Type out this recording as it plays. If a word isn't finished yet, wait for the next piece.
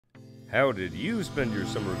How did you spend your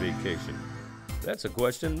summer vacation? That's a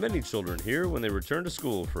question many children hear when they return to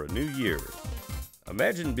school for a new year.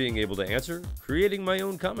 Imagine being able to answer, creating my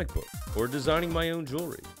own comic book, or designing my own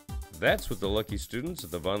jewelry. That's what the lucky students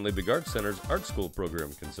at the Von Liebig Art Center's ARTSchool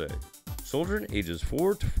program can say. Children ages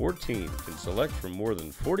 4 to 14 can select from more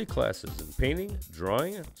than 40 classes in painting,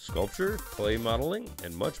 drawing, sculpture, clay modeling,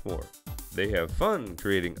 and much more. They have fun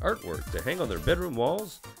creating artwork to hang on their bedroom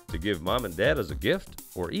walls, to give mom and dad as a gift,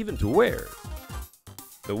 or even to wear.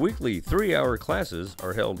 The weekly 3-hour classes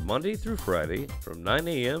are held Monday through Friday from 9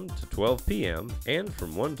 a.m. to 12 p.m. and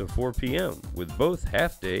from 1 to 4 p.m. with both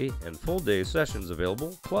half-day and full-day sessions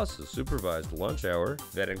available, plus a supervised lunch hour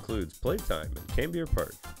that includes playtime in Cambier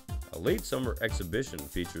Park. A late summer exhibition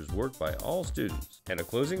features work by all students, and a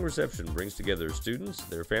closing reception brings together students,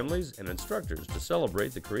 their families, and instructors to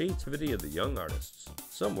celebrate the creativity of the young artists.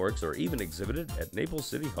 Some works are even exhibited at Naples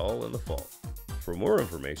City Hall in the fall. For more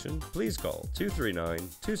information, please call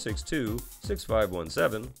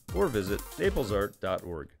 239-262-6517 or visit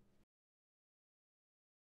naplesart.org.